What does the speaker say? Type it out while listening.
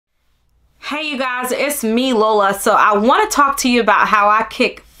Hey you guys, it's me, Lola. So I want to talk to you about how I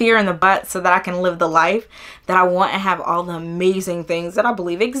kick fear in the butt so that I can live the life that I want and have all the amazing things that I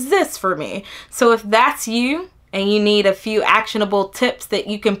believe exist for me. So if that's you and you need a few actionable tips that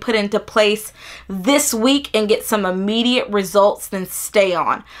you can put into place this week and get some immediate results, then stay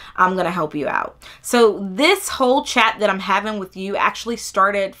on. I'm going to help you out. So this whole chat that I'm having with you actually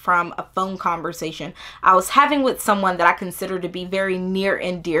started from a phone conversation I was having with someone that I consider to be very near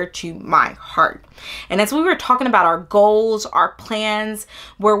and dear to my heart. And as we were talking about our goals, our plans,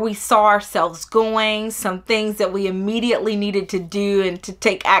 where we saw ourselves going, some things that we immediately needed to do and to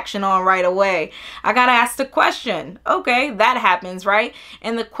take action on right away, I got asked a question. Okay, that happens, right?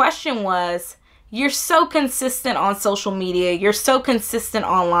 And the question was, you're so consistent on social media, you're so consistent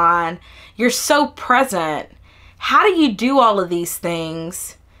online, you're so present. How do you do all of these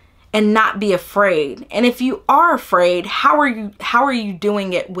things and not be afraid? And if you are afraid, how are you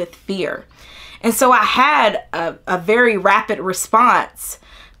doing it with fear? And so I had a very rapid response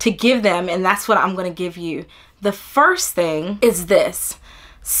to give them, and that's what I'm going to give you. The first thing is this.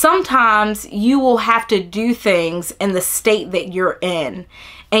 Sometimes you will have to do things in the state that you're in,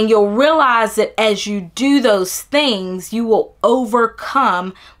 and you'll realize that as you do those things, you will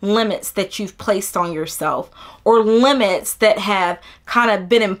overcome limits that you've placed on yourself or limits that have kind of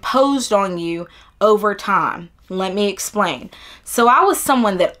been imposed on you over time. Let me explain. So I was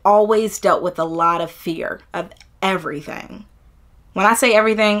someone that always dealt with a lot of fear of everything. When I say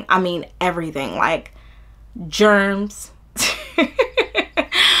everything, I mean everything, like germs.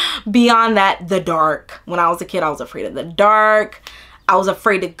 Beyond that, the dark. When I was a kid, I was afraid of the dark. I was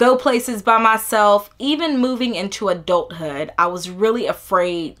afraid to go places by myself. Even moving into adulthood, I was really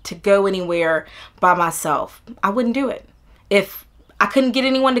afraid to go anywhere by myself. I wouldn't do it. If I couldn't get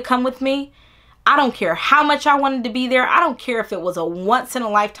anyone to come with me, I don't care how much I wanted to be there. I don't care if it was a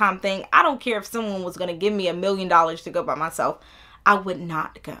once-in-a-lifetime thing. I don't care if someone was going to give me $1 million to go by myself. I would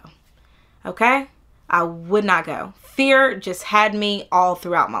not go. Okay? I would not go. Fear just had me all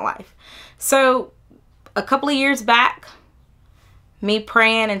throughout my life. So a couple of years back, me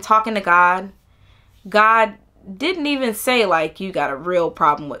praying and talking to God didn't even say like, you got a real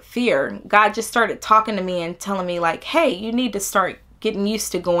problem with fear. God just started talking to me and telling me like, hey, you need to start getting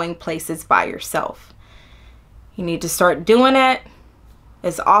used to going places by yourself. You need to start doing it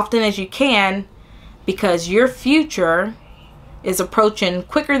as often as you can, because your future is approaching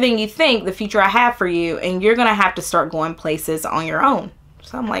quicker than you think, the future I have for you, and you're gonna have to start going places on your own.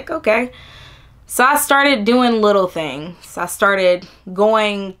 So I'm like, okay. So I started doing little things. I started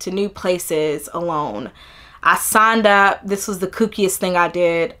going to new places alone. I signed up. This was the kookiest thing I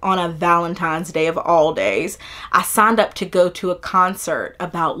did on a Valentine's Day of all days. I signed up to go to a concert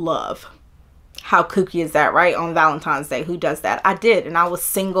about love. How kooky is that, right? On Valentine's Day, who does that? I did, and I was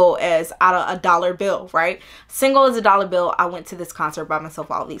single as out of a dollar bill, right? Single as a dollar bill. I went to this concert by myself,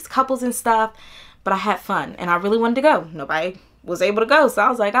 all these couples and stuff, but I had fun, and I really wanted to go. Nobody was able to go, so I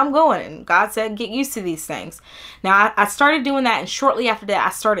was like, I'm going, and God said, get used to these things. Now, I started doing that, and shortly after that, I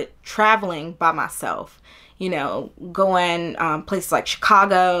started traveling by myself, you know, going places like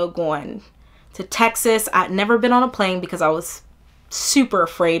Chicago, going to Texas. I'd never been on a plane because I was super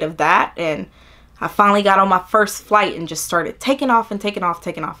afraid of that, and I finally got on my first flight and just started taking off and taking off,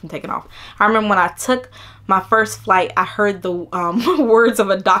 taking off and taking off. I remember when I took my first flight, I heard the words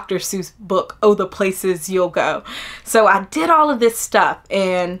of a Dr. Seuss book, Oh, the Places You'll Go. So I did all of this stuff,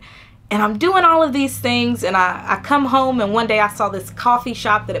 and I'm doing all of these things, and I come home, and one day I saw this coffee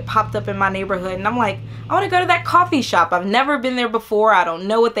shop that had popped up in my neighborhood, and I'm like, I want to go to that coffee shop. I've never been there before. I don't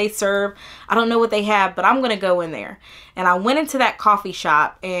know what they serve. I don't know what they have, but I'm going to go in there. And I went into that coffee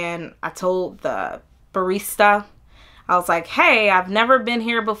shop, and I told the barista, I was like, hey, I've never been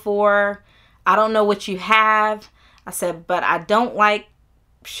here before. I don't know what you have. I said, but I don't like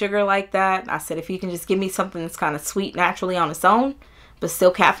sugar like that. I said, if you can just give me something that's kind of sweet naturally on its own, but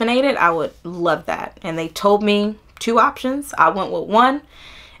still caffeinated, I would love that. And they told me 2 options. I went with one,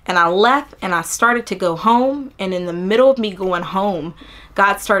 and I left, and I started to go home. And in the middle of me going home,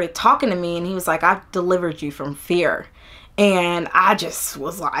 God started talking to me, and he was like, I've delivered you from fear. And I just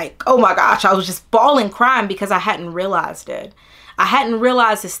was like, oh my gosh, I was just bawling, crying because I hadn't realized it. I hadn't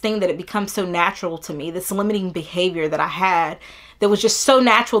realized this thing that had become so natural to me, this limiting behavior that I had that was just so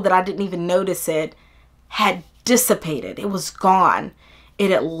natural that I didn't even notice it, had dissipated. It was gone.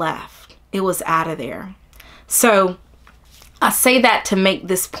 It had left. It was out of there. So I say that to make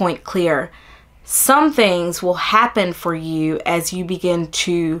this point clear. Some things will happen for you as you begin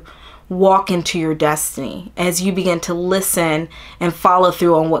to walk into your destiny, as you begin to listen and follow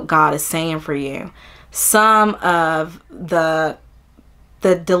through on what God is saying for you. Some of the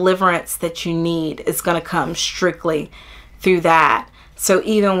the deliverance that you need is going to come strictly through that. So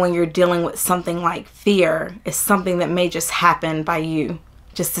even when you're dealing with something like fear, it's something that may just happen by you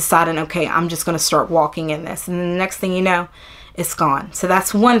just deciding, okay, I'm just going to start walking in this. And then the next thing you know, it's gone. So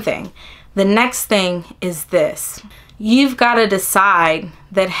that's one thing. The next thing is this. You've got to decide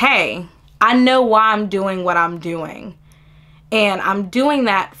that, hey, I know why I'm doing what I'm doing. And I'm doing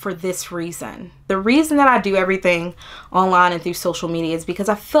that for this reason. The reason that I do everything online and through social media is because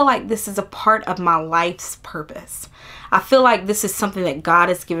I feel like this is a part of my life's purpose. I feel like this is something that God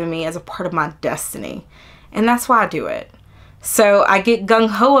has given me as a part of my destiny. And that's why I do it. So I get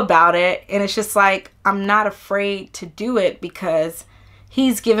gung-ho about it, and it's just like, I'm not afraid to do it because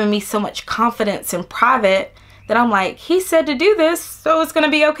He's given me so much confidence in private that I'm like, He said to do this, so it's going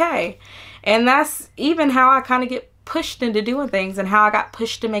to be okay. And that's even how I kind of get pushed into doing things, and how I got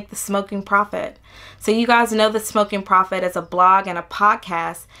pushed to make The Smoking Prophet. So you guys know The Smoking Prophet as a blog and a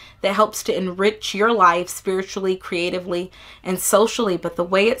podcast that helps to enrich your life spiritually, creatively, and socially. But the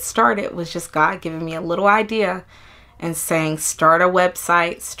way it started was just God giving me a little idea and saying, start a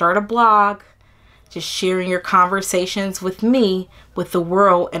website, start a blog, just sharing your conversations with me, with the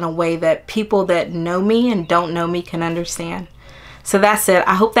world, in a way that people that know me and don't know me can understand. So that's it.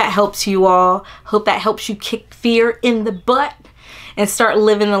 I hope that helps you all. Hope that helps you kick fear in the butt and start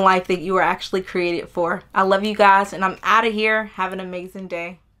living the life that you were actually created for. I love you guys, and I'm out of here. Have an amazing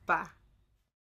day. Bye.